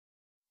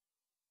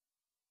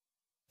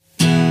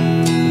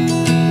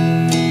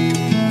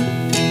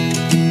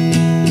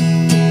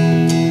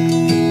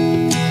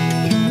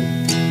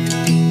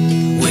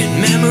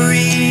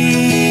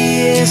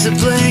is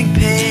a blank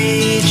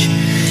page,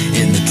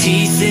 and the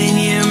teeth in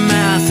your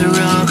mouth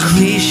are all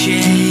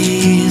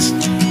cliches.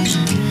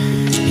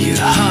 Your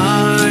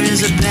heart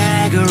is a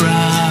bag of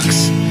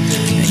rocks,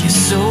 and your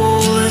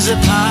soul is a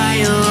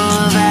pile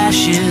of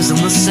ashes on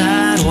the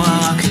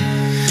sidewalk.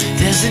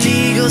 There's an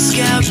Eagle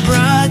Scout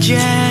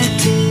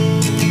project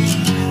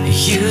I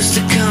used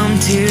to come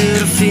to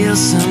feel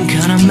some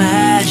kind of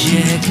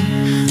magic.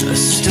 A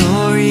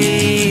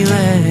story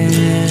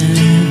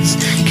lens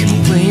can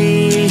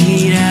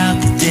wait out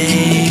the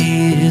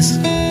days.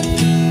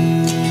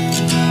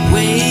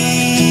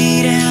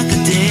 Wait out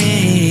the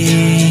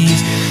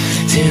days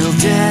till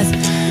death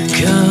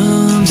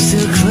comes to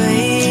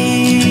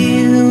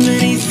claim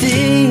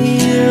anything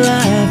your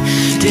life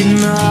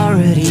didn't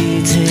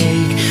already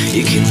take.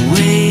 You can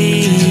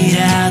wait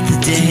out the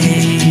days.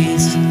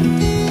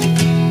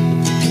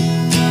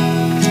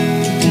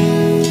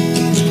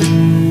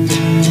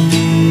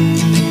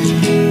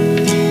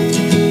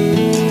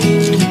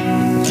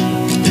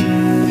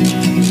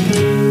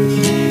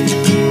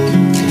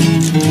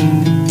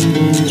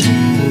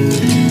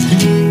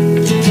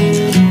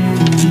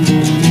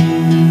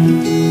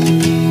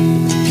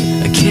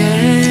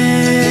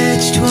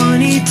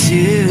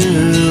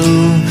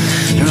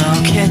 They're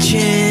all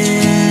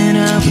catching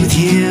up with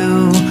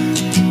you.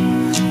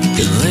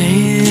 They're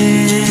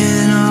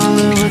laying all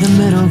over the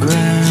middle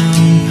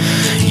ground.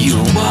 You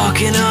were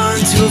walking on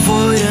to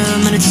avoid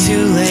them, and it's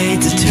too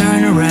late to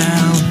turn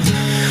around.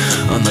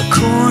 On the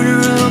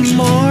corner of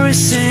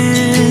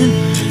Morrison,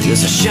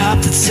 there's a shop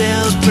that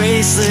sells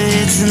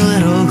bracelets and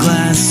little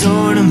glass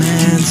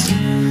ornaments.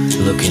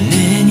 Looking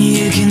in,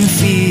 you can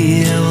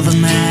feel the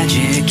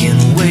magic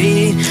and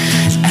wait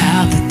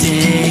out the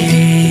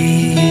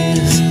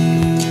days.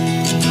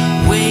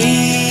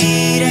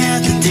 Wait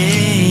out the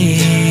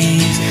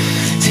days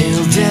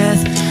till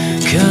death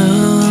comes.